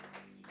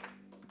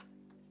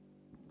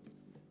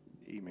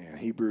Amen.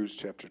 Hebrews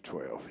chapter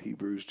 12.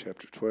 Hebrews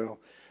chapter 12.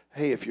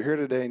 Hey, if you're here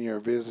today and you're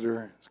a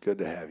visitor, it's good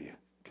to have you.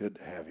 Good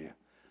to have you.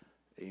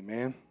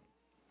 Amen.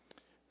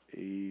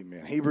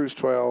 Amen. Hebrews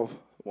 12,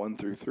 1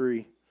 through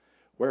 3.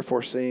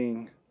 Wherefore,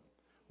 seeing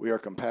we are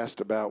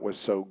compassed about with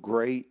so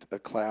great a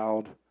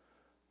cloud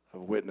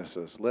of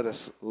witnesses, let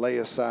us lay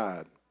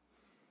aside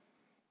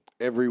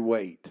every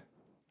weight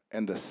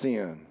and the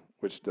sin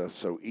which does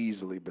so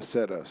easily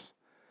beset us.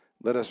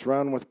 Let us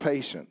run with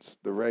patience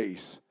the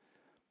race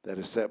that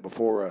is set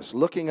before us,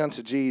 looking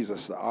unto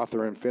Jesus, the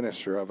author and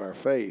finisher of our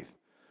faith,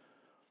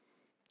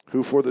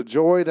 who for the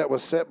joy that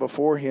was set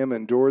before him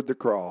endured the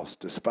cross,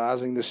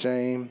 despising the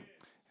shame,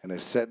 and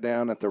is set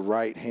down at the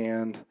right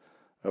hand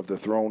of the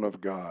throne of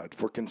God.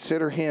 For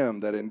consider him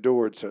that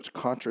endured such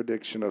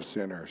contradiction of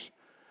sinners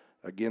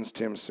against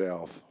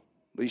himself,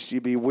 lest ye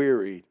be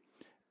wearied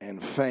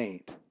and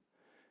faint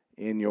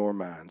in your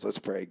minds. Let's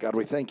pray. God,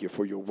 we thank you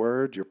for your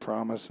word, your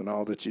promise, and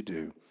all that you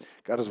do.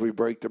 God, as we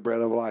break the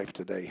bread of life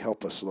today,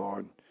 help us,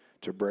 Lord,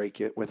 to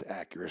break it with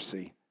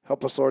accuracy.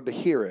 Help us, Lord, to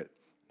hear it,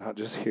 not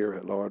just hear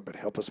it, Lord, but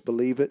help us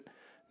believe it,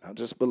 not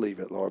just believe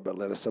it, Lord, but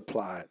let us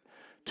apply it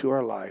to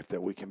our life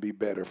that we can be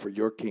better for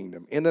your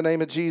kingdom. In the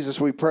name of Jesus,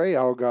 we pray.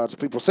 All God's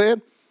people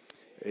said,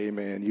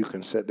 amen. You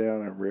can sit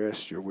down and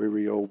rest your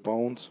weary old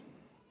bones.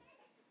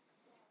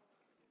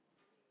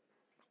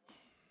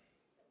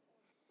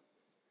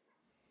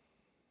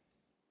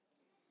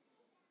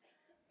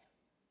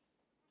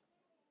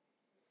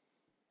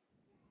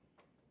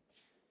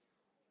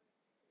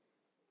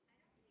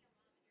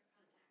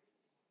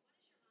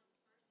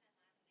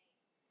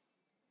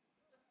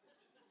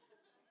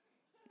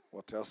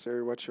 Well, tell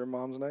Siri what your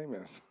mom's name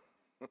is.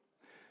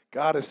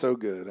 God is so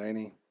good, ain't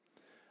he?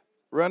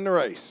 Run the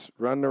race,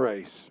 run the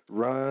race,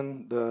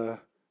 run the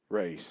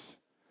race.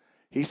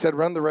 He said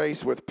run the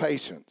race with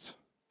patience.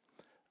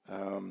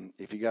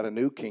 If you got a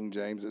new King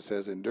James, it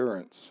says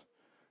endurance.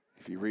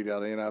 If you read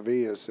out the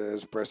NIV, it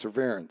says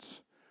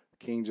perseverance.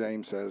 King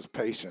James says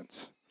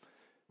patience.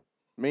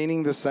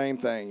 Meaning the same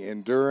thing,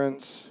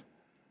 endurance,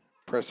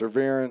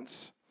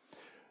 perseverance.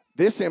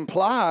 This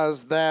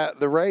implies that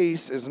the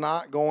race is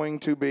not going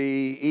to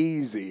be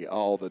easy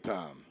all the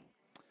time.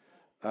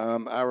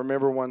 I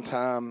remember one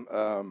time,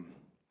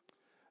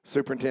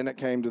 superintendent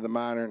came to the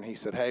miner and he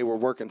said, hey, we're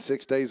working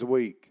 6 days a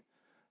week.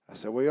 I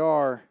said, we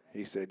are.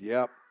 He said,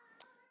 yep.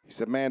 He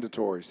said,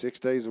 mandatory, 6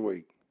 days a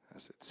week. I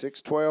said,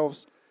 6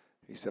 12s?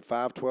 He said,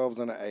 5 12s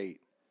and an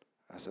 8.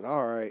 I said,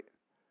 all right.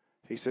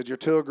 He said, you're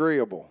too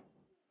agreeable.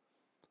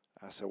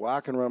 I said, well, I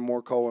can run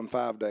more coal in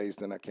 5 days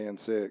than I can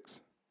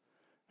 6.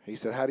 He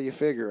said, how do you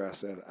figure? I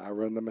said, I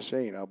run the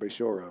machine. I'll be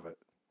sure of it.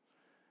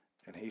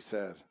 And he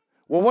said,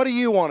 well, what do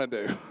you want to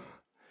do?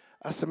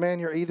 I said, man,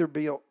 you're either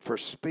built for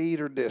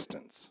speed or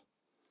distance.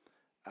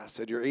 I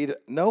said,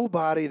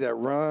 nobody that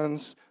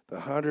runs the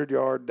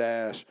 100-yard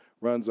dash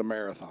runs a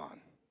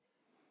marathon.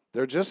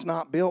 They're just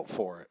not built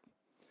for it.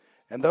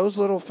 And those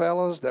little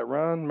fellas that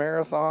run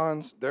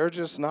marathons, they're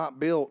just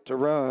not built to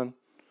run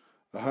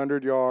a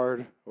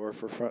 100-yard, or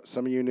for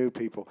some of you new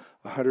people,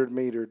 a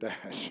 100-meter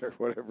dash or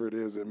whatever it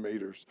is in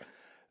meters.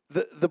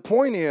 The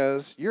point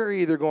is, you're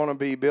either going to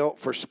be built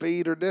for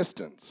speed or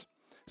distance.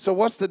 So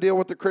what's the deal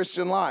with the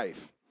Christian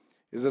life?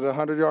 Is it a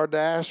 100-yard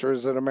dash or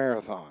is it a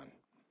marathon?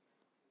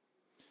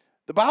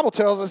 The Bible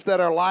tells us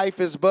that our life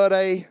is but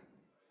a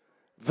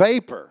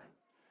vapor.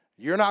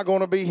 You're not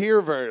going to be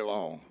here very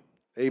long.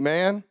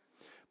 Amen?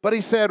 But he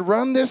said,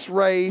 run this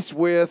race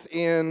with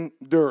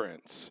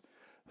endurance.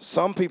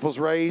 Some people's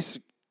race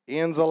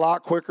ends a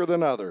lot quicker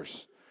than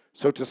others.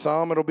 So to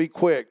some, it'll be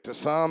quick. To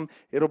some,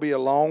 it'll be a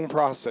long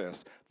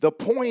process. The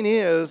point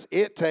is,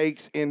 it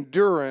takes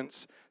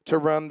endurance to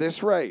run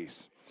this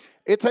race.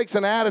 It takes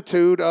an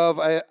attitude of,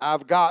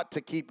 I've got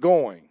to keep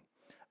going.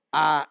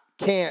 I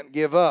can't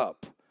give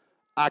up.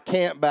 I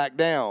can't back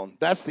down.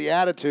 That's the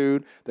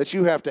attitude that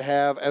you have to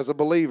have as a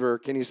believer.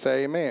 Can you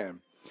say amen?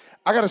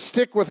 I got to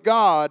stick with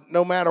God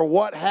no matter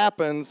what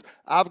happens.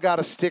 I've got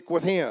to stick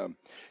with him.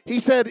 He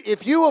said,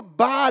 if you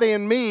abide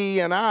in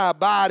me and I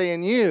abide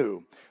in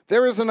you,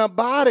 there is an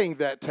abiding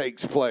that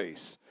takes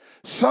place.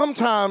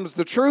 Sometimes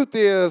the truth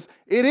is,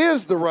 it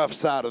is the rough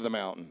side of the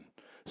mountain.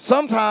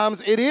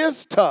 Sometimes it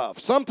is tough.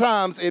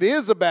 Sometimes it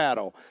is a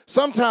battle.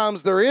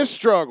 Sometimes there is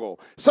struggle.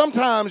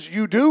 Sometimes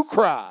you do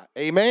cry.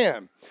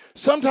 Amen.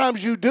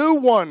 Sometimes you do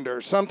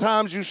wonder.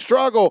 Sometimes you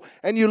struggle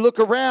and you look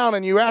around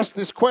and you ask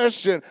this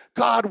question,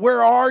 God,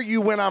 where are you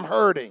when I'm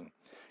hurting?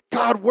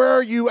 God, where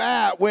are you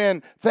at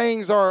when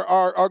things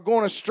are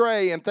going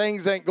astray and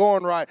things ain't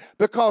going right?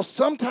 Because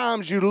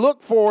sometimes you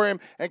look for him,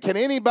 and can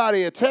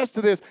anybody attest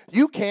to this?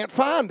 You can't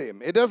find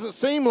him. It doesn't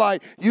seem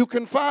like you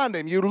can find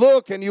him. You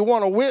look and you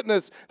want to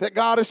witness that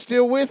God is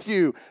still with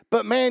you.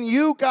 But man,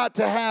 you got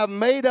to have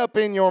made up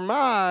in your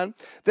mind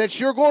that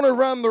you're going to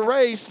run the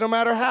race no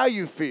matter how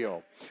you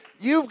feel.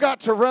 You've got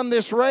to run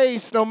this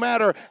race no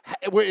matter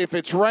if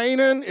it's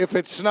raining, if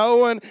it's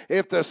snowing,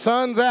 if the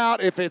sun's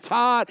out, if it's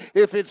hot,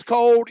 if it's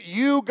cold.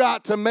 You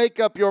got to make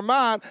up your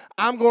mind,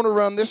 I'm going to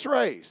run this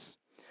race.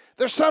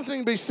 There's something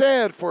to be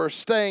said for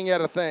staying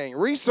at a thing.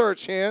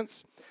 Research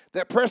hints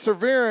that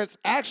perseverance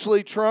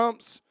actually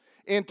trumps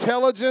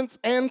intelligence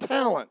and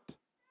talent.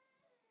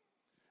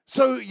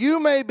 So you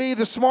may be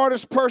the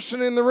smartest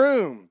person in the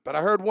room, but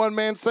I heard one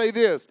man say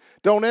this: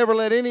 don't ever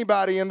let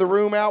anybody in the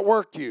room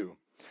outwork you.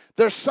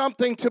 There's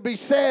something to be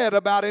said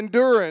about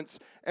endurance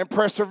and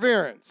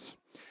perseverance.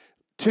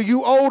 To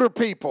you older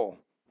people,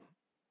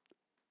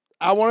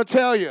 I want to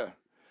tell you,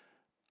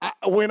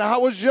 when I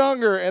was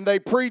younger and they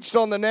preached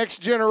on the next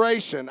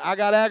generation, I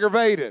got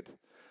aggravated.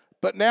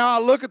 But now I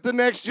look at the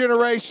next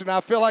generation,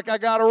 I feel like I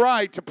got a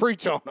right to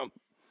preach on them.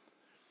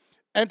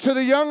 And to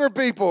the younger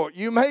people,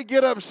 you may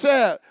get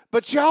upset,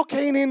 but y'all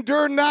can't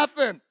endure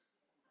nothing.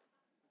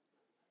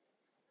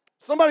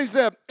 Somebody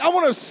said, I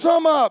want to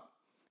sum up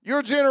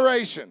your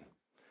generation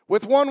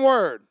with one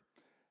word.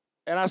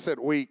 And I said,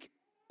 weak.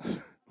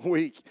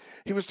 Weak.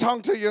 He was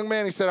talking to a young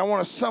man. He said, I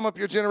want to sum up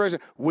your generation.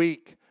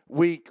 Weak,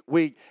 weak,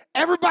 weak.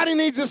 Everybody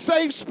needs a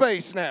safe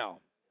space now.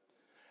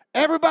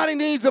 Everybody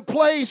needs a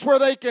place where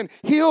they can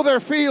heal their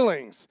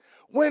feelings.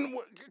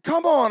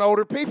 Come on,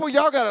 older people.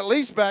 Y'all got to at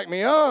least back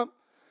me up.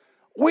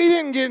 We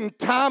didn't get in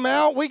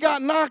timeout. We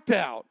got knocked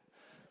out.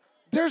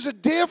 There's a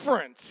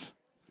difference.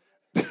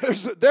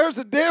 There's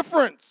a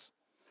difference.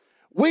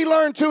 We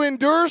learned to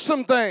endure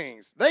some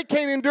things. They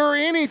can't endure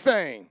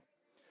anything.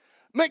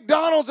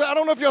 McDonald's, I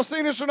don't know if y'all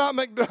seen this or not,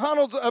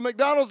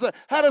 McDonald's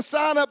had a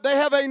sign up, they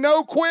have a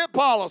no-quit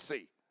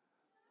policy.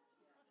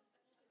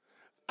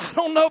 I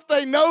don't know if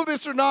they know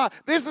this or not.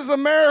 This is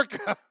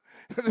America.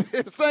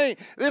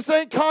 This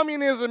ain't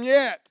communism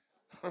yet.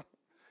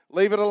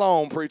 Leave it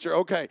alone, preacher.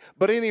 Okay,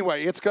 but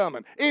anyway, it's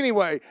coming.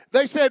 Anyway,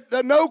 they said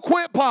the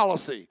no-quit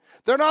policy.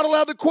 They're not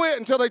allowed to quit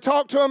until they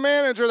talk to a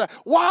manager.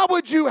 Why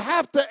would you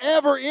have to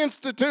ever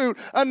institute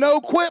a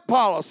no-quit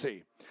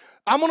policy?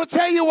 I'm going to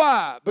tell you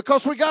why.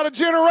 Because we got a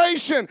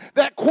generation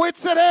that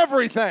quits at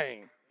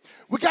everything.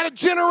 We got a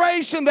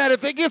generation that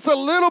if it gets a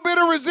little bit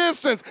of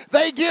resistance,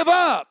 they give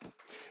up.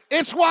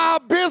 It's why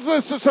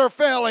businesses are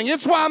failing.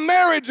 It's why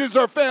marriages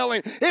are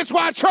failing. It's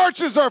why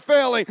churches are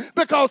failing.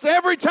 Because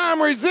every time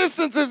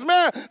resistance is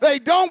met, they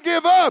don't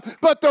give up.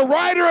 But the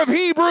writer of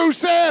Hebrews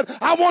said,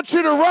 I want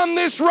you to run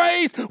this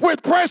race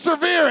with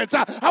perseverance.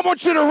 I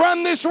want you to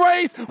run this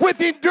race with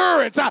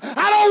endurance. I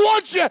don't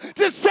want you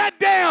to sit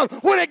down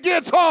when it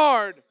gets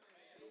hard.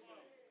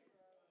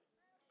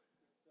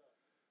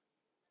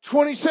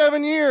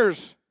 27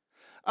 years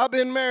I've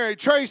been married.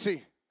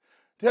 Tracy,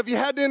 have you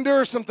had to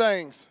endure some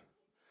things?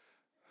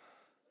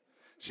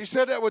 She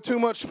said that with too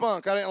much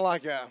spunk. I didn't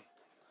like that. Have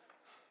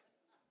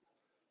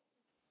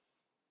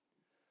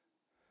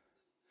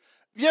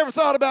you ever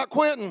thought about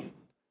quitting?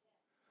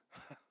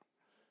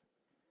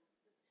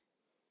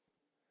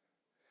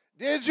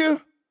 Did you?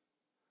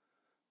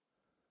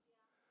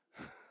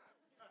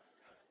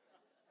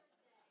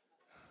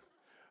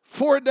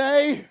 For a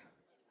day?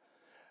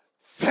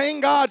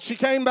 Thank God she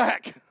came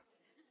back.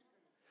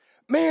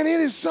 Man,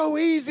 it is so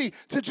easy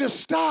to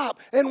just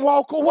stop and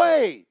walk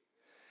away.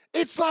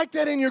 It's like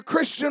that in your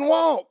Christian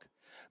walk.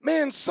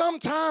 Man,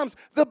 sometimes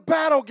the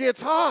battle gets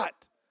hot.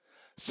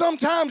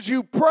 Sometimes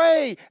you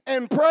pray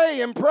and pray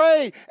and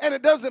pray, and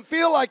it doesn't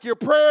feel like your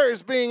prayer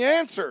is being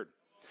answered.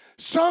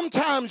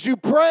 Sometimes you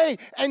pray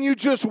and you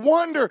just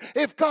wonder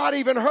if God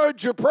even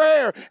heard your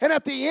prayer. And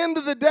at the end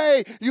of the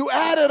day, you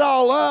add it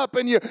all up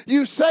and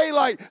you say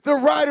like the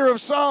writer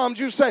of Psalms,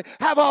 you say,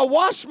 have I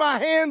washed my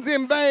hands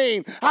in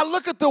vain? I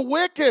look at the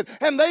wicked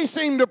and they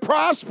seem to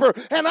prosper,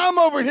 and I'm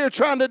over here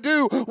trying to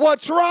do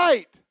what's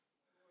right.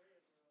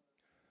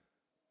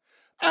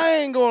 I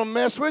ain't going to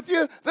mess with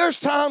you. There's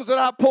times that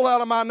I pull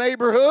out of my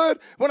neighborhood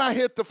when I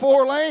hit the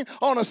 4-lane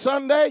on a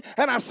Sunday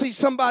and I see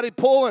somebody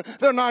pulling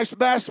their nice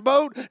bass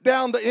boat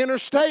down the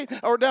interstate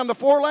or down the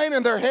 4-lane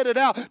and they're headed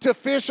out to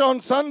fish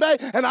on Sunday,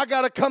 and I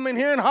got to come in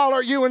here and holler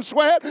at you and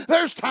sweat.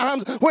 There's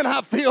times when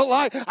I feel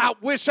like I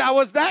wish I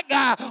was that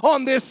guy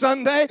on this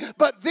Sunday.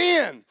 But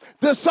then,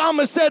 the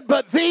psalmist said,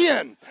 but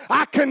then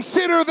I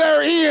consider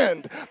their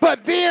end.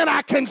 But then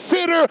I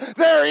consider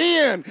their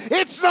end.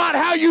 It's not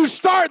how you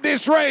start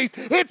this race.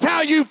 It's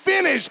how you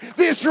finish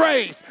this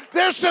race.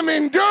 There's some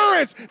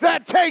endurance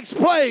that takes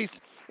place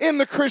in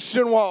the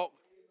Christian walk.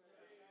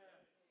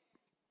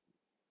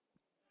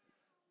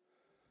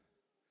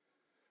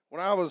 When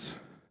I was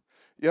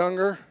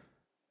younger,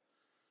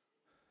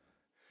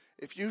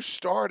 if you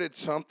started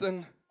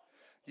something,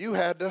 you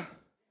had to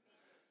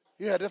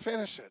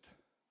finish it.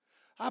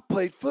 I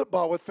played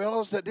football with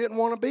fellows that didn't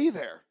want to be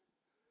there.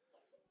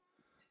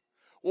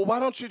 Well,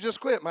 why don't you just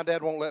quit? My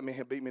dad won't let me.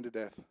 He'll beat me to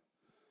death.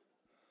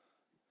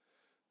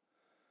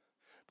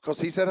 Because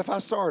he said if I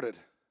started,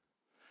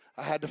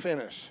 I had to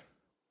finish.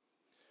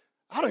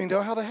 I don't even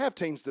know how they have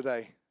teams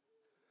today.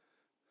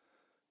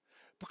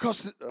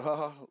 Because,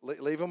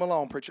 leave them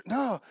alone, preacher.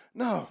 No.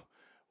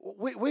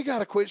 We got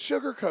to quit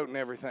sugarcoating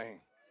everything.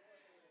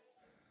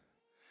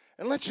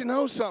 And let you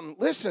know something.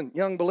 Listen,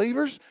 young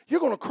believers,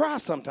 you're going to cry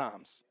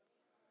sometimes.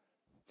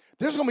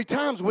 There's going to be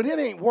times when it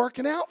ain't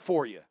working out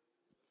for you.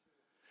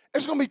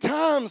 There's going to be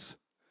times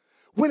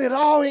when it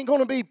all ain't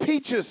going to be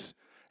peaches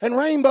and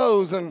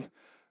rainbows and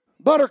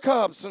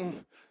buttercups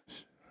and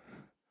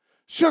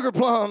sugar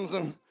plums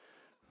and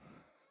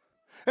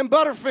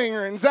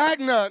Butterfinger and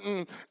Zagnut,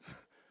 and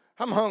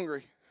I'm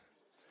hungry.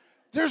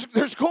 There's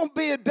going to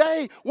be a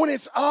day when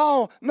it's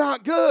all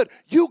not good.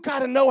 You got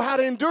to know how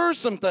to endure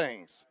some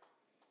things.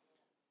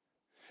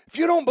 If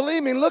you don't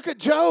believe me, look at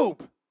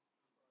Job.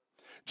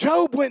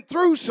 Job went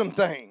through some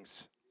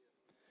things.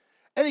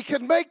 And he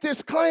could make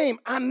this claim,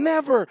 I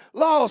never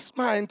lost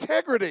my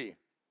integrity.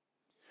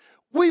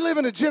 We live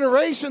in a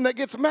generation that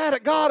gets mad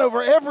at God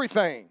over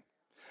everything.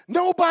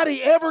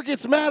 Nobody ever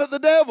gets mad at the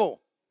devil.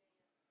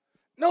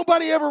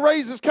 Nobody ever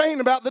raises Cain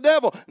about the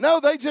devil. No,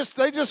 they just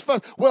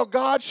fuss. Well,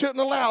 God shouldn't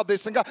allow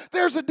this. And God,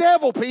 there's a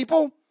devil,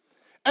 people,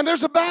 and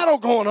there's a battle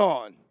going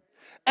on.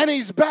 And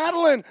he's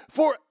battling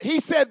he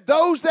said,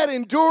 those that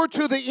endure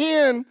to the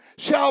end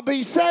shall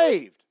be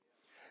saved.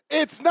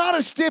 It's not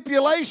a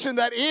stipulation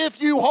that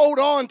if you hold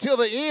on till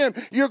the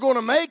end, you're going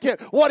to make it.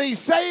 What he's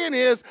saying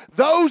is,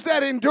 those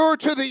that endure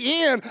to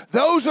the end,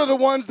 those are the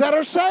ones that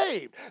are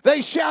saved. They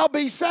shall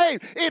be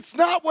saved. It's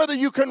not whether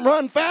you can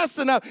run fast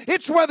enough.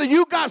 It's whether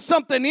you got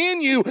something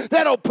in you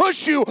that'll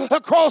push you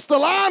across the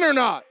line or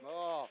not.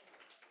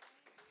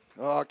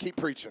 Keep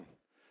preaching.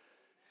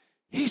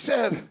 He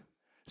said,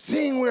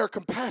 seeing we are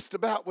compassed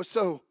about with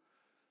so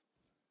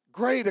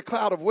great a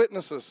cloud of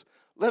witnesses,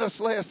 let us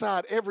lay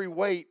aside every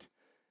weight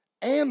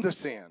and the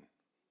sin.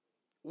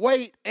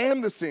 Weight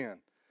and the sin.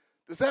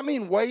 Does that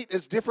mean weight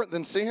is different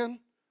than sin?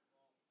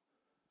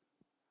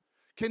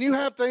 Can you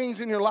have things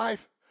in your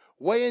life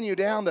weighing you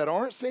down that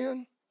aren't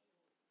sin?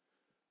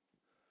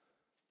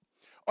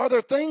 Are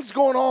there things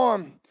going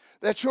on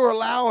that you're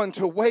allowing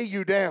to weigh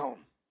you down?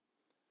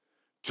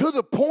 To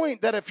the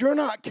point that if you're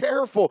not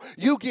careful,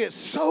 you get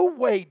so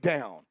weighed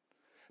down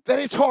that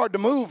it's hard to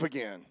move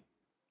again.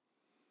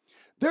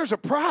 There's a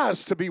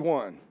prize to be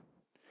won.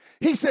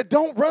 He said,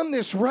 don't run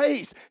this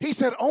race. He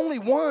said, only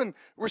one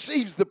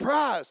receives the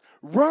prize.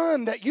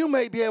 Run that you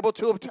may be able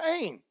to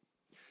obtain.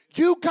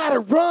 You got to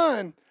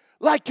run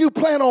like you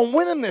plan on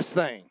winning this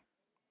thing.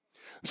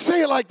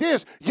 Say it like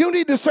this. You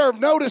need to serve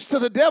notice to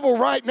the devil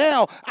right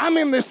now. I'm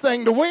in this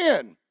thing to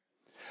win.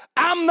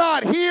 I'm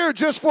not here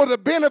just for the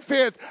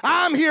benefits.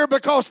 I'm here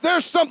because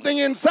there's something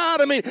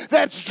inside of me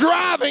that's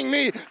driving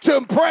me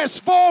to press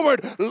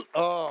forward.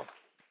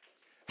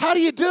 How do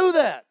you do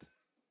that?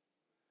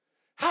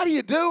 How do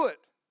you do it?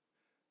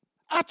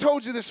 I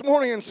told you this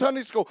morning in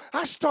Sunday school,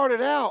 I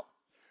started out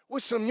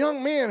with some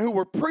young men who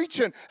were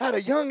preaching at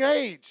a young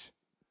age.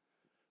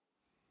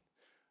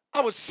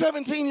 I was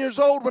 17 years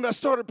old when I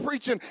started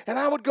preaching, and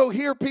I would go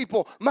hear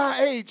people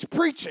my age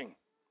preaching.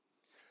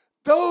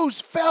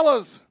 Those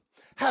fellas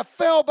have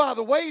fell by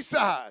the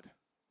wayside.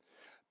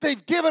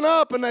 They've given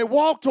up and they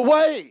walked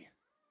away.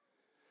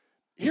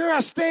 Here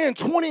I stand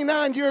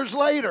 29 years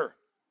later,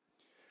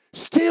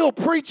 still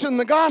preaching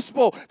the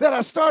gospel that I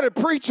started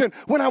preaching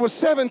when I was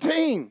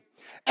 17.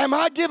 Am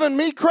I giving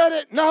me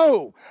credit?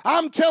 No.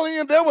 I'm telling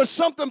you, there was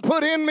something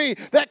put in me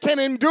that can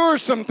endure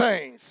some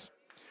things.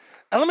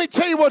 And let me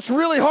tell you what's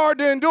really hard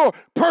to endure.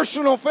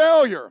 Personal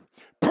failure.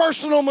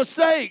 Personal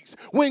mistakes.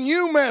 When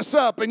you mess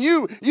up and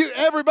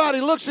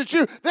everybody looks at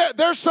you,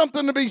 there's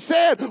something to be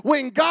said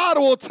when God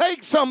will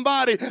take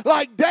somebody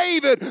like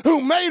David who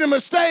made a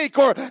mistake,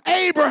 or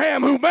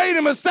Abraham who made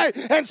a mistake,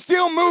 and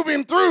still move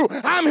him through.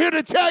 I'm here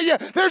to tell you,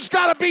 there's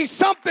got to be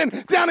something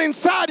down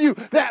inside you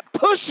that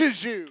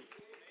pushes you.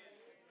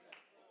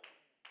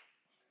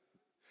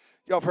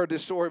 Y'all have heard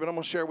this story, but I'm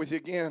going to share it with you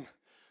again.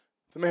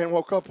 The man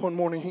woke up one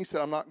morning. He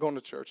said, I'm not going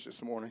to church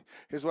this morning.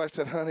 His wife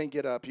said, honey,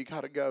 get up. You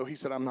got to go. He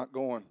said, I'm not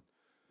going.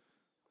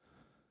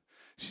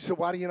 She said,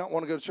 why do you not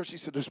want to go to church? He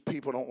said, those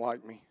people don't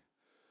like me.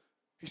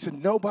 He said,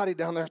 nobody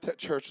down there at that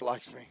church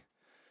likes me.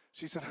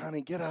 She said,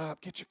 honey, get up.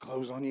 Get your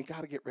clothes on. You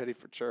got to get ready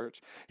for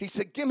church. He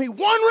said, give me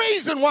one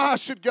reason why I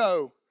should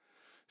go.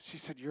 She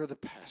said, you're the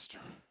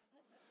pastor.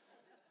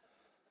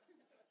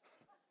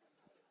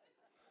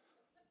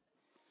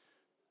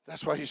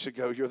 That's why you should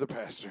go. You're the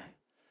pastor.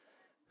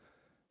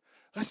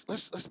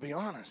 Let's be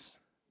honest.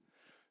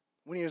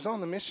 When he was on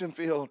the mission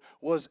field,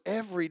 was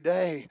every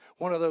day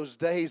one of those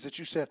days that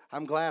you said,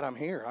 I'm glad I'm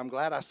here. I'm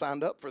glad I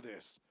signed up for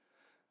this?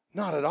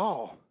 Not at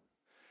all.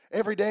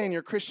 Every day in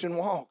your Christian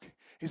walk,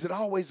 is it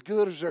always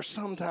good, or is there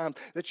sometimes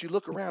that you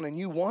look around and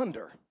you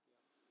wonder?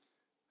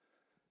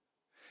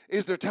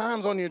 Is there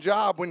times on your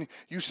job when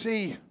you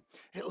see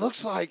it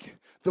looks like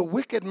the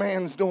wicked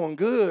man's doing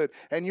good,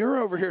 and you're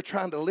over here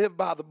trying to live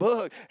by the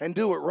book and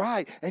do it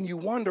right, and you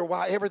wonder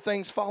why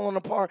everything's falling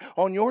apart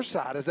on your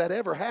side? Has that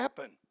ever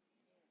happened?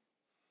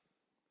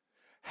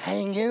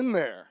 Hang in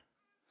there.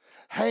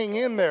 Hang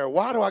in there.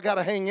 Why do I got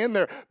to hang in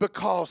there?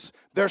 Because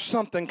there's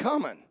something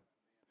coming.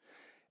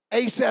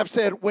 Asaph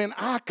said, when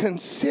I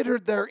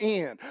considered their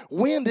end.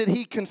 When did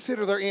he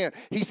consider their end?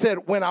 He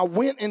said, when I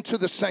went into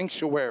the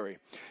sanctuary.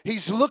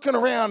 He's looking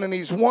around and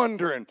he's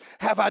wondering,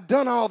 have I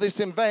done all this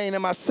in vain?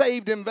 Am I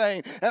saved in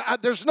vain?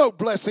 There's no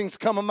blessings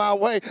coming my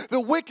way. The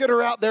wicked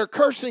are out there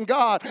cursing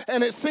God,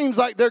 and it seems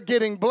like they're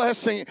getting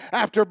blessing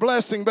after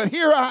blessing. But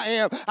here I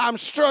am, I'm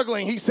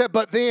struggling. He said,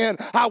 but then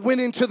I went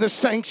into the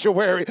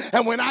sanctuary.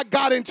 And when I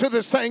got into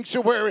the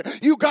sanctuary,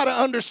 you got to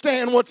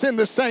understand what's in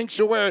the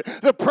sanctuary.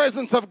 The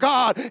presence of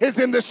God is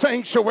in the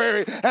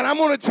sanctuary. And I'm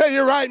going to tell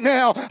you right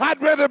now,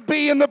 I'd rather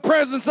be in the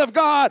presence of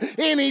God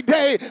any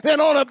day than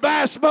on a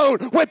bass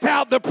boat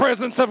without the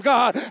presence of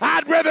God.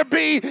 I'd rather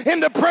be in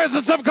the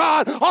presence of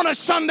God on a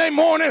Sunday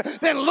morning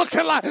than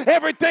looking like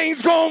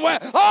everything's going well.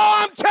 Oh,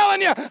 I'm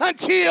telling you,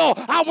 until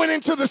I went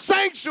into the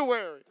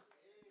sanctuary.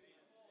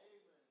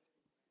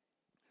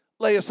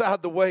 Lay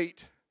aside the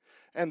weight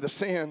and the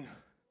sin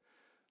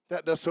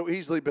that does so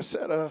easily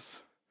beset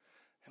us,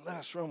 and let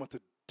us run with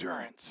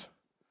endurance.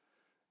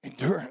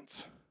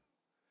 Endurance.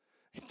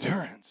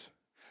 Endurance.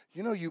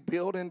 You know, you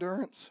build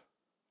endurance.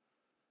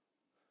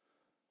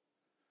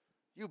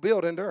 You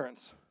build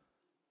endurance.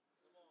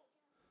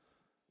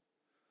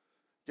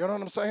 You know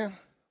what I'm saying?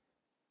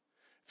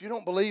 If you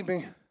don't believe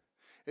me,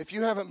 if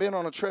you haven't been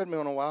on a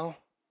treadmill in a while,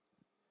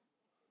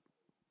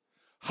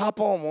 hop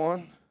on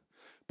one,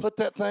 put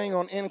that thing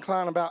on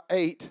incline about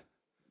 8,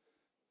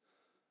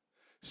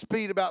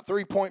 speed about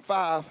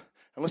 3.5,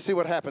 and let's see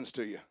what happens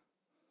to you.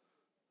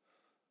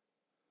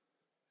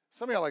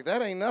 Some of y'all are like,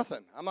 that ain't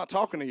nothing. I'm not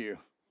talking to you.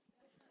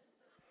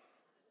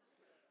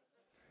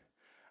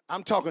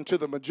 I'm talking to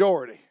the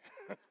majority.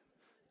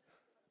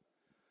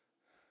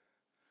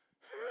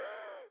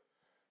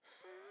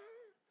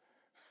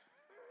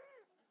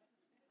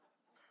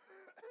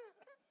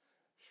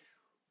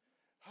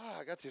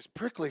 I got this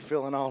prickly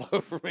feeling all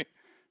over me.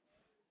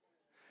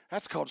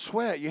 That's called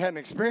sweat. You hadn't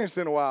experienced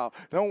in a while.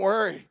 Don't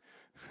worry.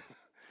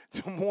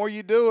 The more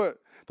you do it,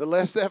 the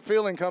less that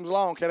feeling comes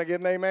along. Can I get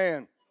an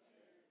amen?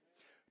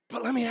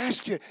 But let me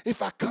ask you,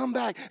 if I come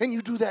back and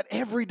you do that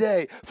every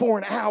day for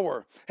an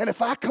hour, and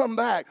if I come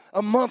back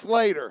a month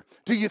later,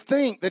 do you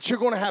think that you're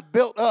going to have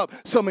built up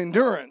some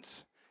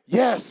endurance?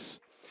 Yes.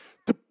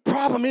 The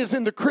problem is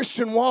in the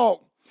Christian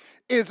walk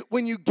is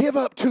when you give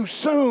up too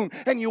soon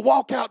and you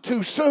walk out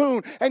too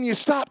soon and you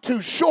stop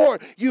too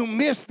short, you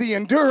miss the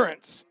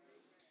endurance.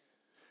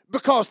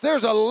 Because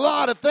there's a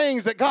lot of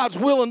things that God's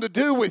willing to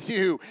do with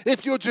you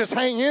if you'll just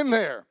hang in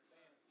there.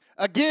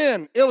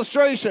 Again,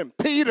 illustration,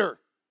 Peter.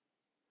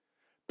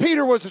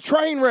 Peter was a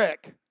train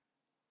wreck.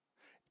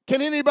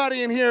 Can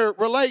anybody in here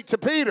relate to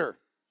Peter?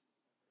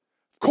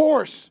 Of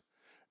course.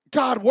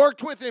 God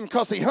worked with him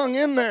because he hung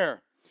in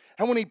there.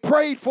 And when he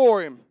prayed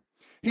for him,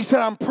 he said,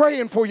 I'm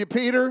praying for you,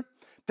 Peter,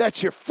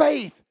 that your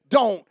faith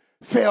don't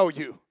fail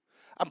you.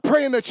 I'm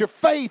praying that your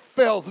faith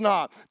fails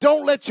not.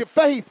 Don't let your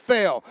faith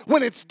fail.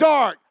 When it's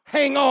dark,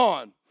 hang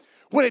on.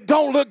 When it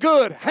don't look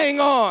good, hang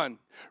on.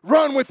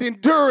 Run with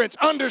endurance.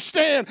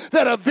 Understand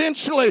that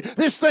eventually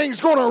this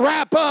thing's going to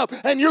wrap up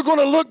and you're going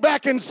to look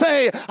back and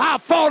say, I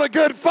fought a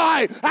good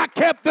fight. I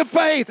kept the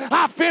faith.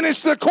 I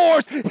finished the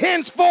course.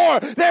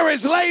 Henceforth, there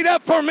is laid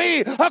up for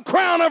me a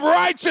crown of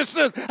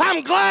righteousness.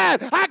 I'm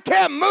glad I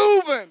kept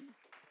moving.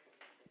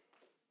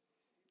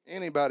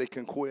 Anybody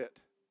can quit.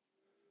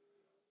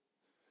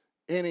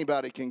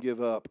 Anybody can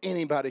give up.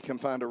 Anybody can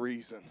find a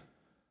reason.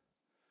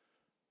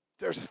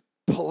 There's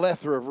a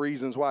plethora of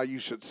reasons why you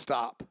should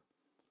stop.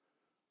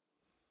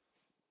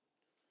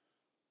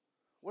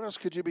 What else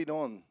could you be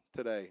doing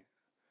today?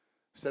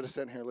 Instead of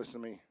sitting here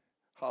listening to me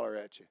holler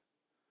at you.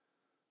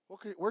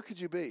 Where could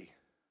you be?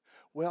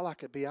 Well, I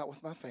could be out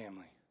with my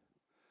family.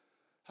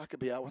 I could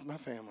be out with my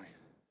family.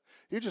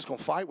 You're just going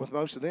to fight with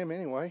most of them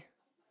anyway.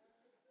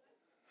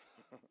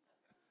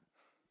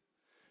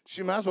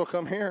 You might as well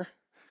come here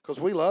because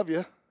we love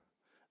you.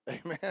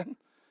 Amen.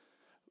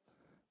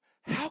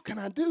 How can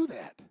I do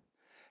that?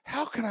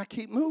 How can I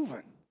keep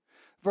moving?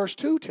 Verse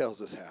 2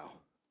 tells us how.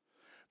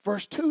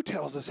 Verse 2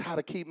 tells us how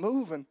to keep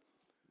moving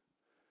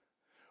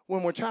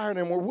when we're tired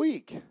and we're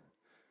weak.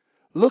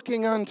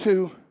 Looking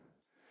unto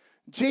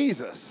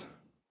Jesus,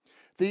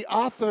 the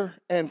author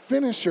and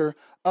finisher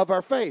of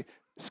our faith.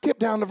 Skip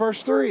down to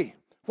verse 3.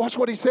 Watch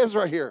what he says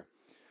right here.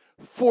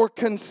 For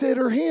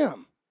consider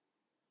him.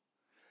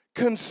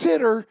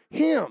 Consider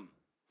him.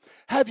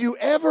 Have you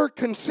ever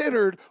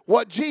considered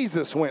what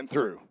Jesus went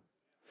through?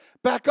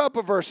 Back up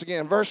a verse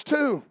again. Verse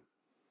 2.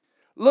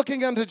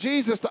 Looking unto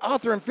Jesus, the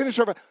author and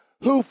finisher of our faith,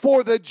 who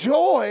for the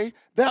joy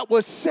that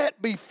was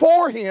set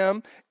before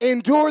him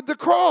endured the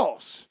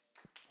cross.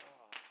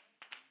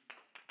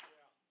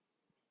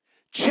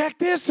 Check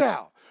this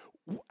out.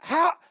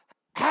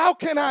 How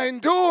can I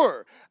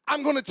endure?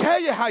 I'm going to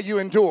tell you how you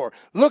endure.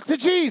 Look to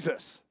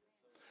Jesus.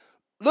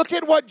 Look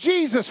at what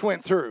Jesus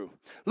went through.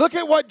 Look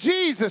at what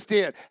Jesus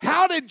did.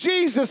 How did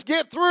Jesus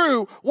get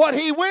through what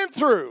he went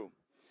through?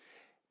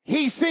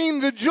 He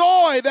seen the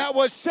joy that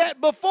was set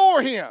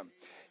before him.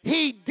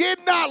 He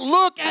did not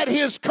look at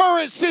his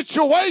current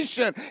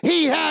situation.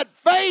 He had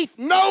faith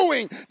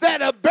knowing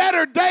that a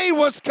better day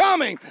was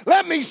coming.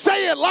 Let me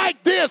say it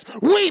like this.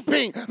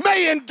 Weeping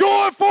may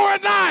endure for a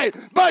night,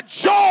 but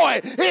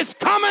joy is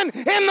coming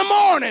in the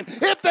morning.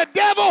 If the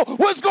devil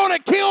was going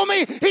to kill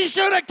me, he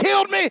should have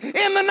killed me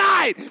in the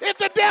night. If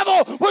the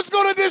devil was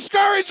going to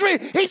discourage me,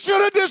 he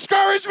should have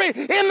discouraged me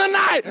in the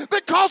night.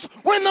 Because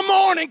when the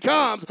morning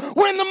comes,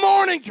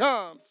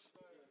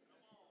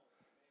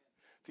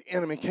 the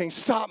enemy can't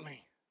stop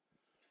me.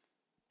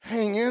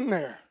 Hang in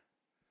there.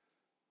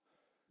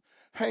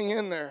 Hang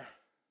in there.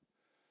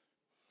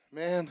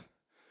 Man,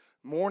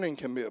 morning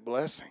can be a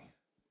blessing.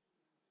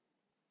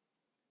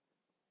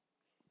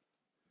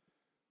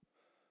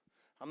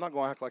 I'm not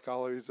going to act like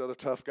all of these other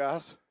tough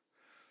guys.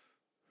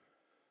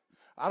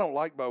 I don't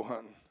like bow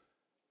hunting.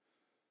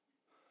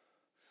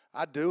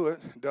 I do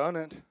it, done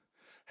it,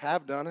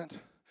 have done it,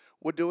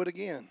 would do it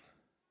again.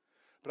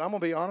 But I'm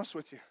going to be honest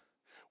with you.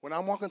 When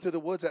I'm walking through the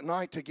woods at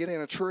night to get in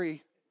a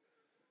tree,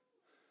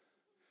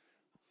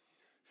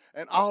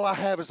 and all I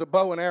have is a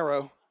bow and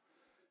arrow,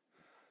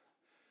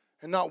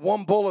 and not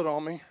one bullet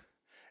on me,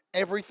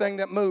 everything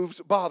that moves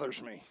bothers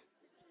me.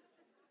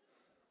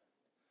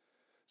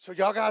 So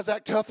y'all guys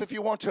act tough if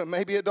you want to.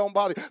 Maybe it don't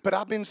bother you. But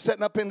I've been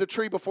sitting up in the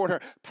tree before her.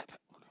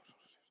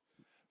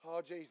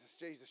 Oh, Jesus,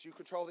 Jesus, you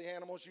control the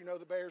animals. You know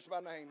the bears by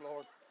name,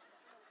 Lord.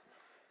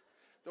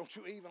 Don't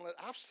you even let...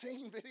 I've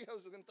seen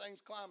videos of them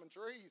things climbing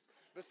trees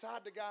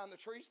beside the guy in the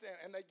tree stand,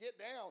 and they get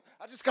down.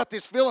 I just got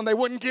this feeling they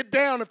wouldn't get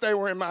down if they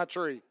were in my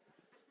tree.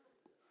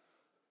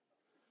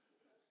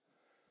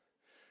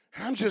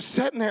 I'm just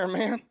sitting there,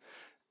 man,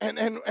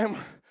 and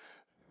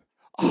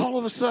all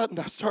of a sudden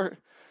I start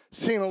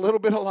seeing a little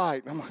bit of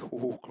light. And I'm like,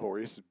 oh,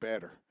 glory, this is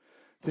better.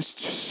 This is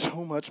just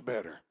so much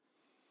better.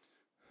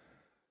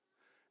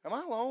 Am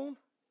I alone?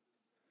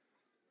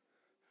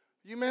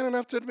 You man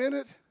enough to admit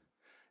it?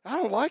 I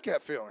don't like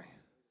that feeling.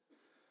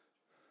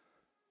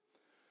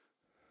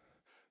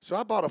 So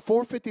I bought a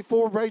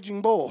 .454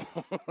 Raging Bull.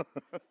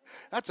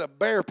 That's a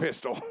bear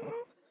pistol.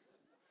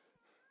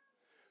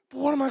 But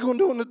what am I going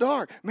to do in the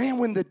dark? Man,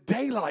 when the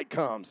daylight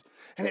comes,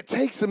 and it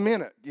takes a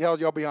minute,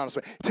 y'all be honest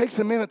with me, it takes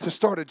a minute to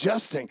start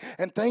adjusting,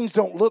 and things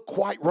don't look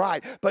quite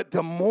right. But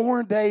the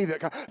more day that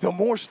comes, the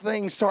more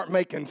things start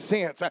making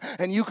sense,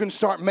 and you can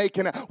start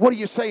making, what are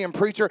you saying,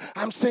 preacher?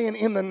 I'm saying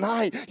in the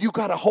night, you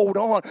got to hold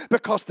on,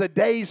 because the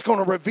day's going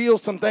to reveal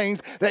some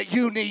things that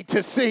you need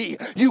to see.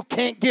 You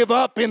can't give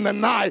up in the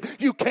night.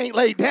 You can't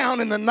lay down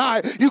in the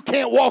night. You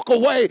can't walk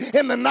away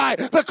in the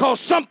night,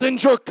 because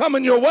something's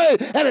coming your way,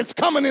 and it's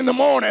coming in the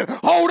morning.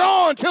 Hold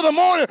on till the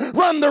morning.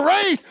 Run the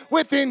race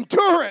with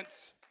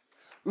endurance.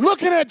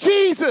 Looking at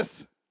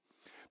Jesus,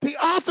 the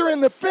author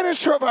and the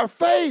finisher of our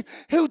faith,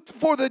 who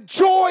for the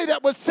joy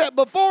that was set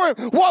before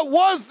him. What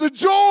was the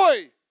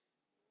joy?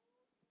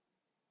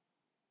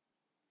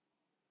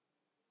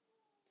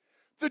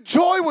 The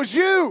joy was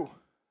you.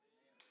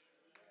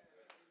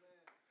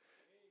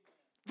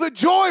 The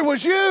joy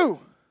was you.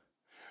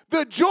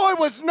 The joy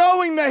was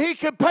knowing that he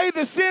could pay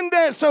the sin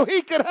debt so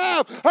he could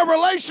have a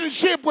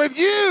relationship with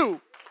you.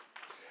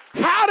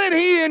 How did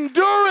he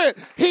endure it?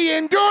 He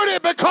endured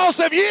it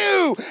because of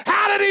you.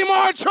 How did he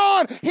march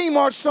on? He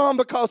marched on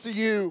because of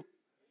you.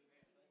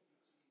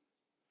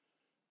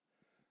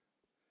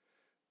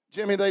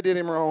 Jimmy, they did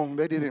him wrong.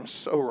 They did him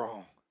so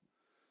wrong.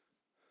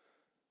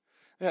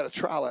 They had a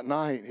trial at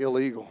night,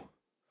 illegal.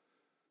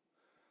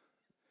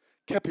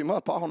 Kept him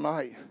up all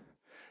night.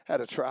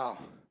 Had a trial.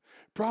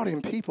 Brought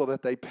in people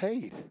that they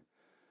paid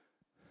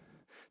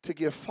to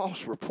give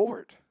false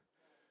report.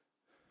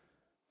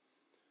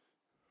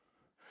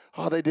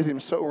 Oh, they did him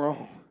so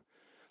wrong.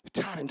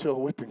 They tied him to a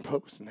whipping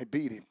post and they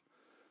beat him.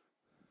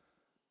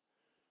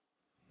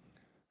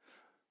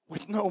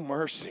 With no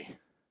mercy.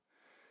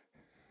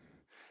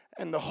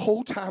 And the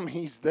whole time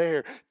he's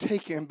there,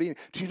 taking and beating.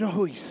 Do you know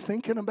who he's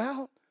thinking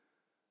about?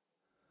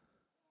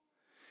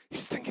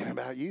 He's thinking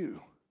about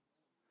you.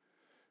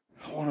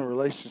 I want a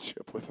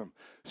relationship with him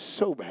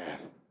so bad.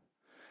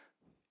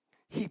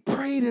 He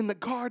prayed in the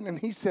garden and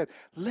he said,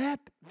 let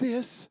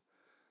this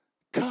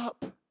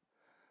cup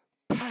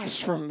pass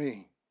from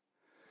me.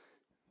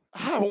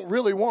 I don't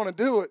really want to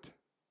do it.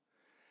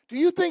 Do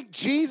you think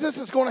Jesus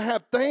is going to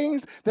have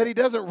things that he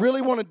doesn't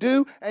really want to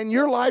do, and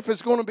your life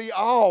is going to be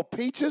all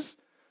peaches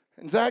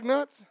and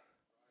Zagnuts?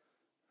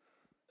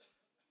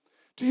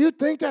 Do you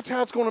think that's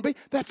how it's going to be?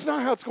 That's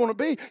not how it's going to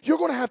be. You're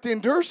going to have to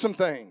endure some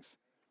things.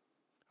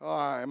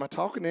 Am I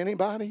talking to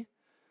anybody?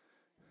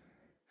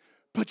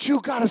 But you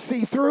got to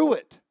see through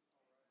it.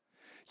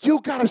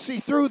 You got to see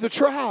through the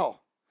trial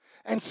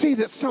and see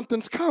that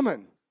something's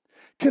coming.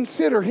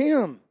 Consider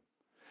him.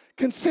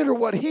 Consider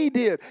what he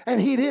did. And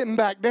he didn't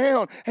back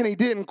down. And he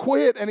didn't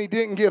quit. And he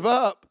didn't give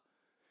up.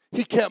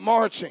 He kept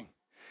marching.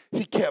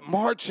 He kept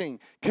marching.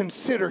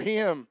 Consider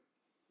him.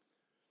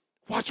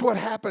 Watch what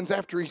happens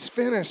after he's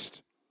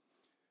finished.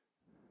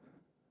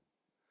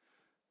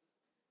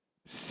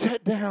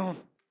 Sat down.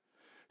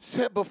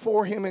 Set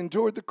before him.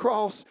 Endured the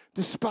cross.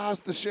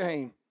 Despised the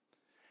shame.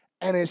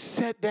 And is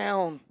set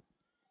down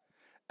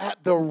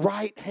at the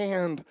right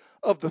hand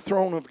of the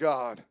throne of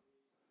God.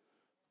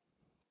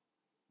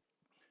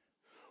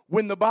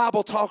 When the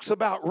Bible talks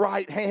about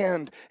right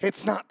hand,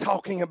 it's not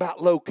talking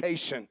about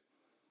location.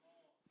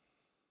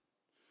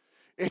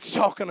 It's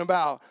talking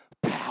about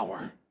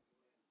power.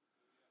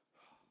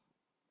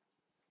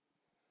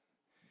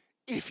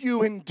 If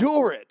you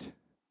endure it,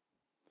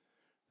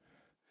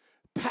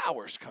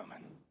 power's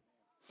coming.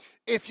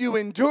 If you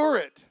endure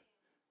it,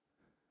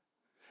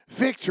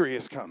 victory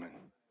is coming.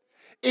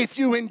 If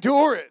you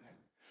endure it,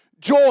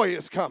 joy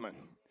is coming.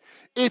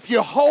 If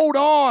you hold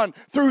on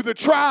through the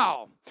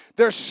trial,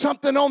 there's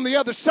something on the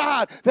other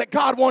side that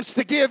God wants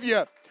to give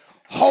you.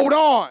 Hold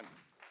on.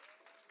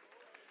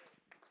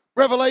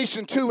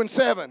 Revelation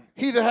 2:7.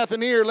 He that hath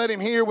an ear, let him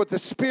hear what the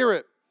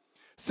Spirit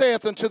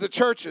saith unto the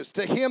churches.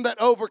 To him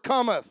that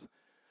overcometh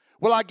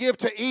will I give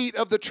to eat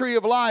of the tree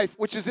of life,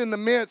 which is in the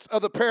midst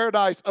of the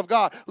paradise of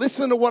God.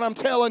 Listen to what I'm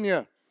telling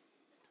you.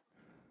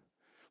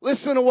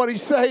 Listen to what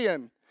he's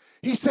saying.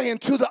 He's saying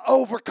to the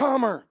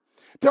overcomer,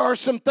 there are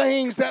some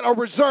things that are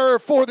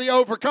reserved for the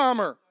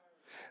overcomer.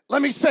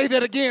 Let me say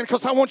that again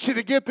because I want you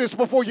to get this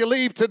before you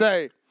leave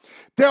today.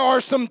 There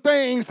are some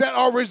things that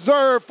are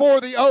reserved for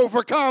the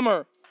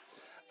overcomer.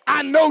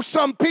 I know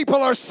some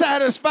people are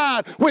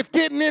satisfied with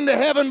getting into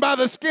heaven by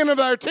the skin of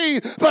their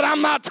teeth, but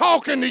I'm not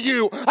talking to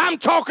you. I'm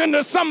talking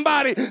to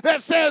somebody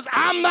that says,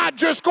 I'm not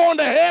just going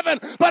to heaven,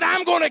 but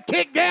I'm going to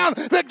kick down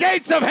the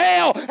gates of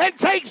hell and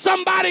take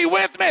somebody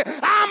with me.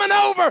 I'm an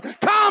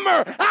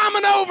overcomer. I'm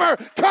an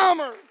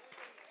overcomer.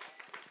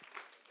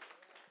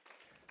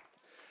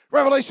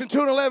 Revelation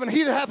 2:11,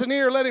 he that hath an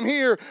ear, let him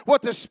hear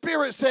what the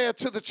Spirit saith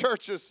to the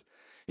churches.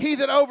 He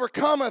that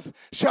overcometh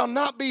shall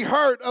not be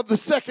hurt of the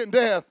second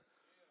death.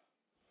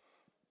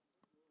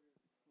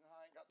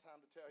 I ain't got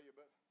time to tell you,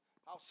 but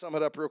I'll sum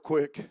it up real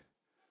quick.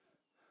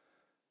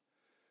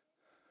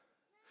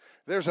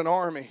 There's an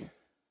army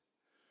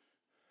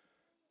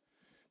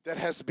that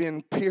has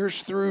been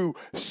pierced through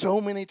so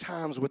many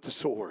times with the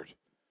sword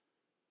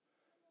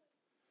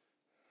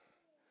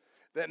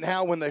that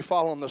now when they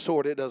fall on the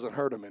sword, it doesn't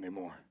hurt them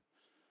anymore.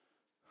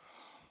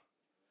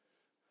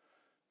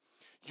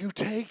 You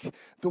take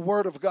the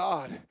word of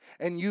God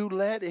and you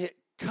let it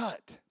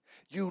cut.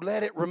 You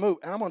let it remove.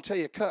 And I'm going to tell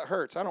you, cut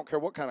hurts. I don't care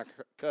what kind of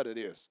cut it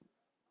is.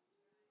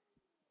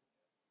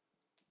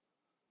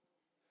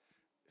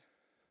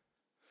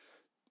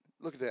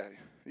 Look at that.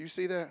 You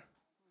see that?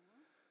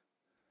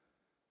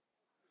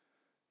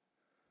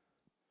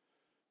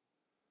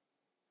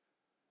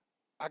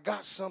 I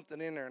got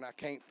something in there and I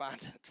can't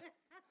find it.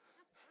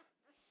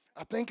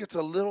 I think it's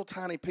a little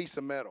tiny piece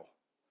of metal.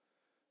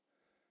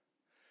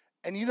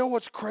 And you know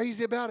what's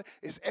crazy about it?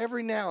 Is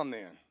every now and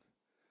then,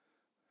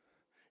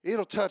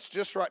 it'll touch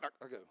just right.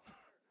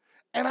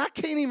 And I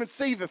can't even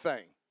see the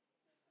thing.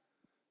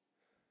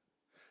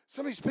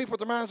 Some of these people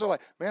with their minds are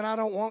like, man, I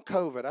don't want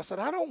COVID. I said,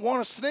 I don't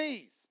want to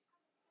sneeze.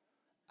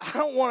 I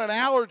don't want an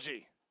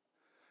allergy.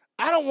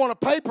 I don't want a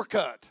paper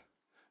cut.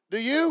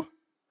 Do you?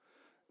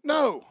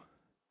 No.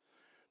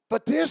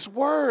 But this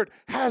word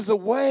has a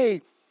way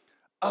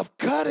of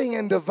cutting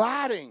and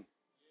dividing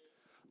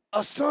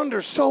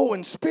asunder soul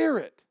and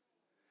spirit.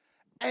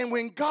 And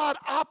when God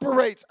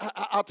operates,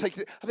 I'll take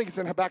it. I think it's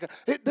in Habakkuk.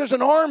 There's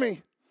an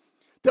army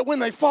that when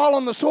they fall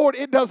on the sword,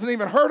 it doesn't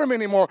even hurt them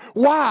anymore.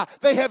 Why?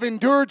 They have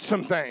endured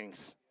some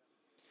things.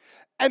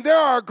 And there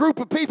are a group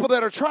of people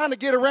that are trying to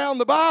get around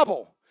the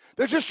Bible.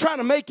 They're just trying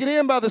to make it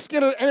in by the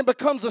skin of it, and it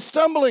becomes a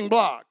stumbling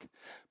block.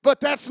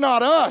 But that's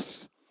not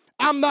us.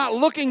 I'm not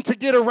looking to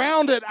get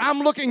around it. I'm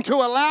looking to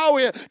allow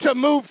it to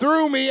move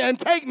through me and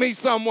take me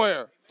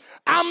somewhere.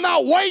 I'm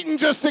not waiting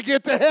just to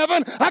get to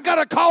heaven. I got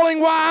a calling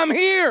while I'm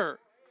here.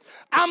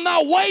 I'm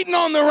not waiting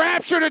on the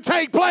rapture to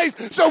take place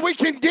so we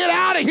can get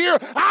out of here.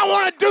 I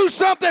want to do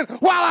something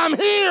while I'm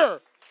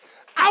here.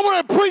 I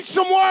want to preach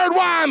some word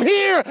while I'm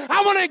here.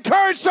 I want to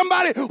encourage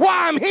somebody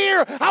while I'm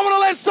here. I want to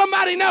let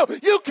somebody know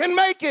you can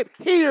make it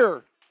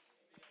here.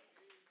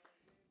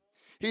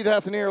 He that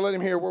hath an ear, let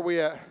him hear. Where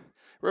we at?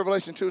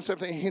 Revelation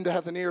 2:17, he that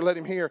hath an ear, let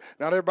him hear.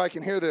 Not everybody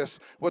can hear this.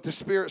 What the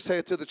Spirit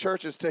saith to the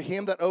churches, to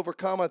him that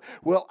overcometh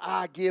will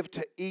I give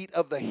to eat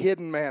of the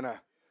hidden manna.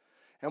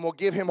 And will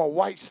give him a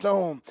white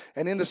stone,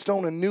 and in the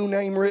stone a new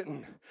name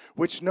written,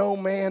 which no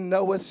man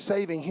knoweth,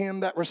 saving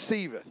him that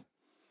receiveth.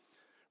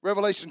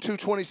 Revelation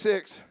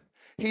 2:26,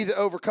 he that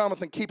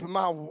overcometh and keepeth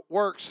my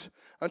works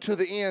unto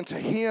the end, to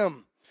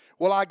him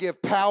will I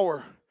give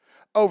power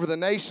over the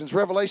nations.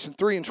 Revelation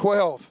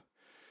 3:12,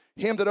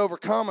 him that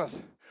overcometh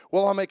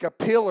will I make a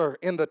pillar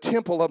in the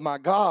temple of my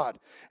God,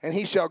 and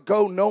he shall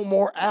go no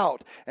more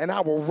out. And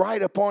I will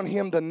write upon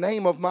him the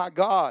name of my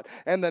God,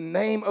 and the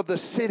name of the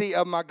city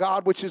of my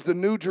God, which is the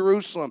new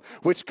Jerusalem,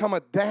 which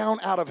cometh down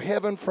out of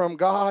heaven from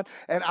God.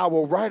 And I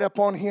will write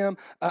upon him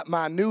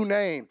my new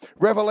name.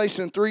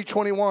 Revelation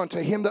 3:21,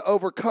 to him that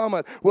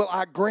overcometh will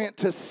I grant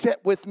to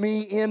sit with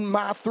me in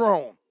my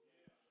throne.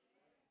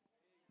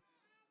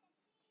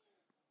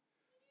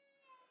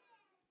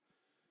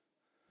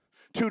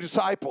 Two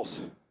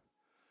disciples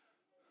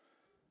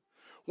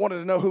wanted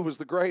to know who was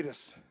the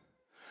greatest.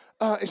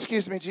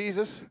 excuse me,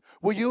 Jesus,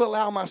 will you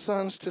allow my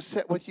sons to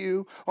sit with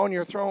you on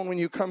your throne when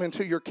you come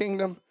into your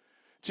kingdom?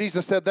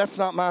 Jesus said, that's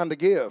not mine to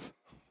give.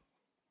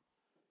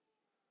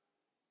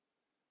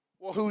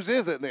 Well, whose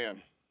is it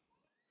then?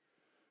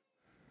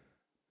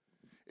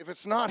 If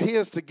it's not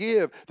his to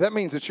give, that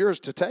means it's yours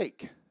to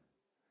take.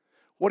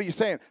 What are you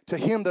saying? To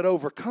him that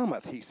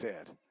overcometh, he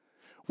said,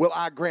 will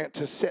I grant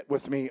to sit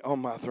with me on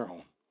my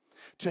throne.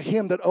 To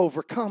him that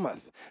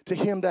overcometh, to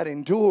him that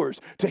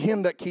endures, to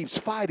him that keeps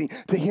fighting,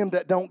 to him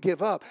that don't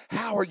give up.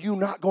 How are you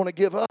not going to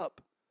give up?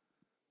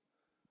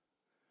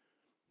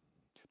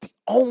 The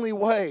only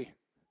way,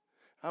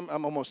 I'm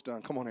almost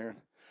done. Come on, Aaron.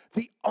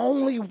 The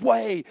only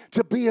way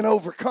to be an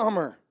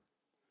overcomer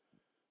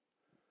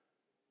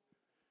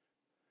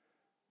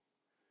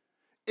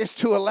is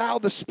to allow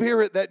the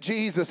spirit that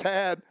Jesus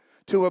had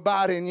to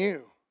abide in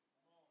you.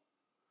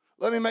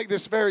 Let me make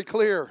this very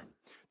clear.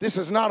 This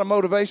is not a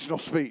motivational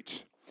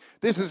speech.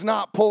 This is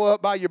not pull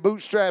up by your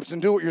bootstraps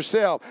and do it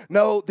yourself.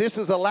 No, this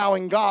is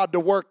allowing God to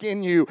work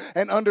in you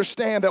and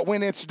understand that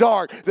when it's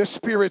dark, the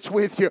Spirit's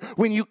with you.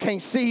 When you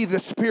can't see, the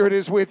Spirit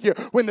is with you.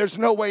 When there's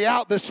no way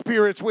out, the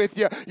Spirit's with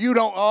you. He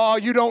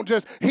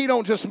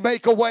don't just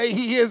make a way,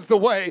 He is the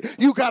way.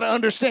 You got to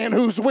understand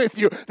who's with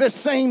you. The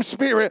same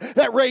Spirit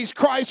that raised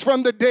Christ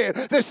from the dead,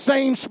 the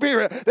same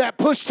Spirit that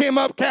pushed Him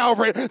up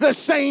Calvary, the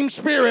same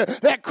Spirit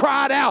that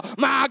cried out,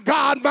 my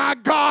God,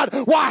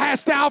 why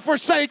hast thou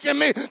forsaken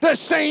me? The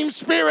same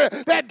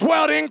Spirit that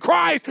dwelt in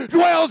Christ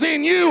dwells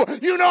in you.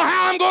 You know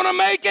how I'm going to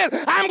make it?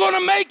 I'm going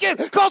to make it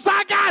because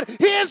I got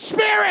His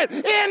Spirit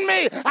in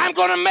me. I'm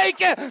going to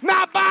make it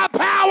not by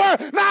power,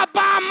 not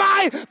by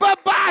might,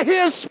 but by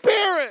His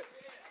Spirit.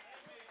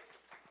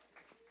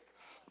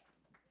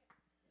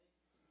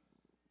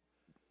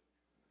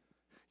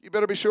 You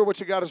better be sure what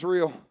you got is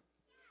real.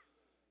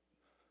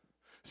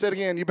 Say it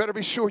again. You better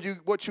be sure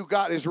what you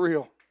got is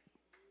real.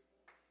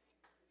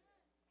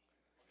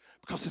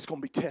 Because it's going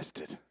to be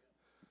tested.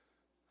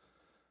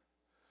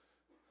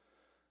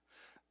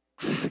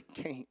 I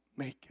can't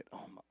make it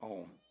on my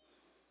own.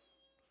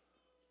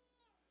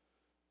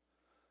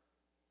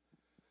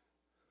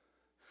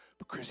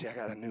 But Chrissy, I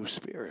got a new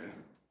spirit.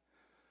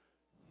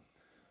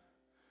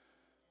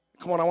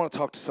 Come on, I want to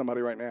talk to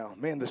somebody right now.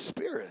 Man, the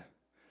Spirit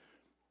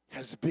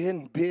has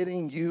been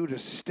bidding you to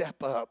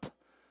step up.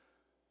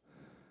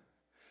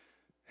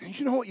 And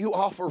you know what? You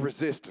offer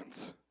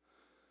resistance.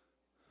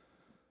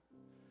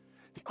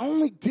 The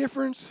only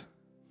difference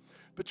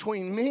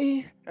between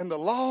me and the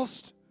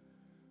lost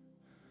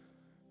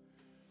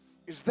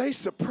is they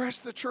suppress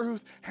the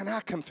truth and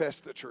I confess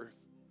the truth.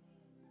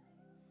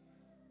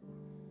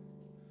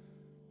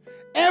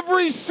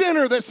 Every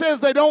sinner that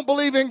says they don't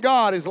believe in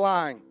God is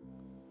lying.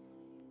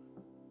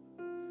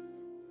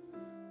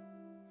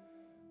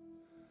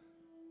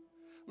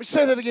 Let me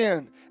say that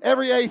again.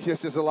 Every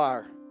atheist is a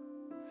liar.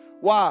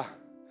 Why?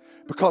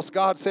 Because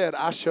God said,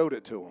 I showed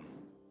it to him.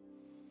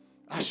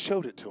 I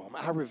showed it to him.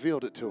 I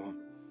revealed it to him.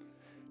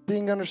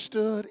 Being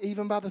understood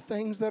even by the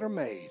things that are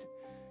made.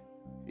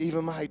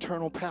 Even my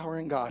eternal power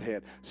in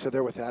Godhead. So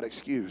they're without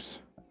excuse.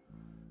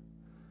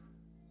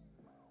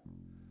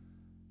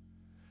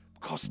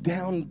 Because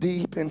down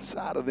deep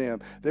inside of them,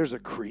 there's a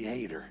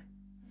creator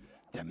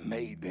that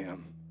made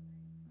them.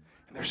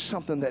 And there's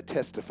something that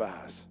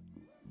testifies.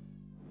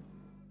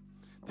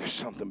 There's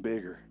something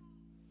bigger.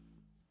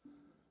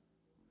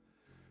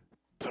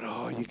 But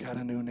you got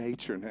a new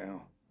nature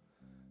now.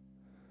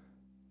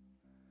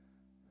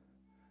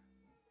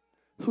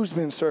 Who's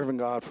been serving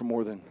God for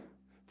more than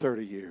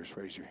 30 years?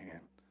 Raise your hand.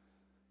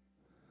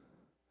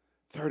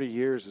 30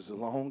 years is a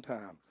long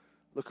time.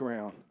 Look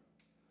around.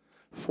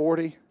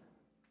 40.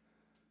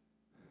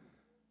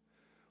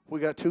 We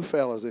got two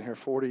fellas in here,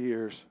 40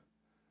 years.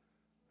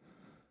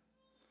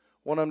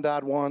 One of them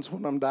died once, one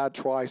of them died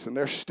twice, and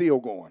they're still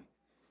going.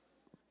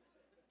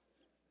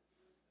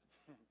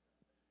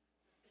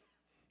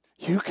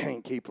 You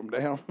can't keep them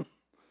down.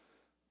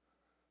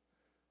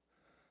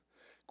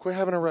 Quit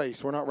having a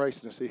race. We're not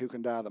racing to see who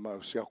can die the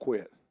most. Y'all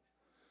quit.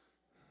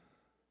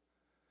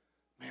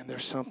 Man,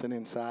 there's something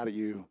inside of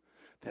you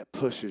that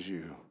pushes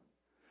you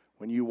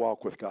when you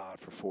walk with God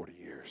for 40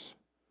 years.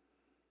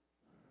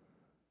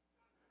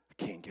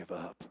 I can't give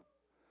up.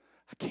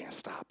 I can't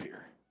stop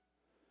here.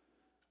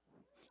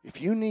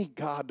 If you need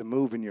God to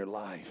move in your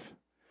life,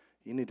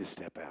 you need to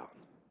step out.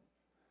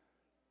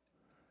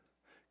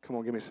 Come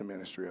on, give me some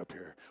ministry up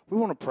here. We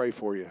want to pray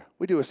for you.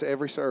 We do this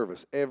every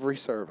service, every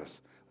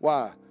service.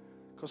 Why?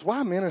 Because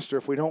why minister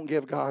if we don't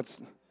give God's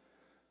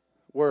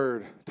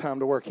word time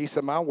to work? He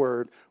said, my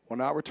word will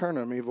not return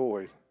to me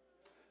void,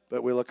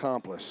 but will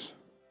accomplish.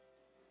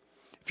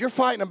 If you're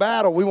fighting a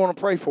battle, we want to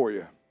pray for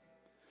you.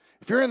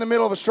 If you're in the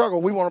middle of a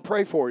struggle, we want to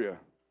pray for you.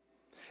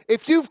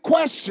 If you've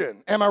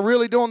questioned, am I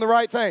really doing the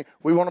right thing?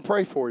 We want to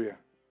pray for you.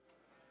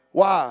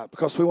 Why?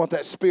 Because we want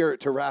that spirit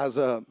to rise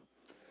up.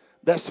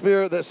 That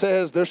spirit that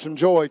says there's some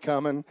joy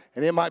coming,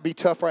 and it might be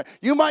tough. Right?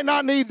 You might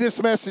not need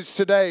this message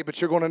today,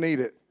 but you're going to need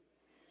it.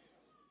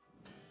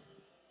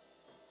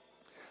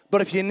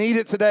 But if you need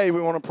it today,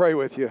 we want to pray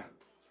with you.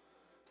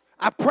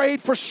 I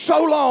prayed for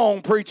so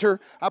long, preacher.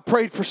 I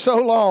prayed for so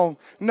long.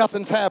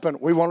 Nothing's happened.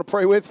 We want to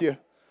pray with you.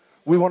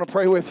 We want to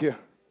pray with you.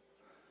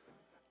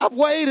 I've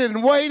waited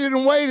and waited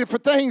and waited for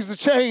things to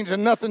change,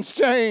 and nothing's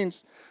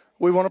changed.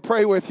 We want to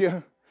pray with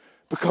you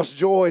because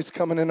joy's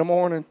coming in the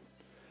morning.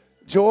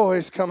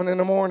 Joy's coming in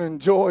the morning.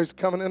 Joy's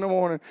coming in the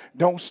morning.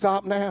 Don't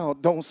stop now.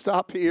 Don't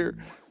stop here.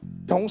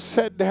 Don't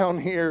sit down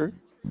here.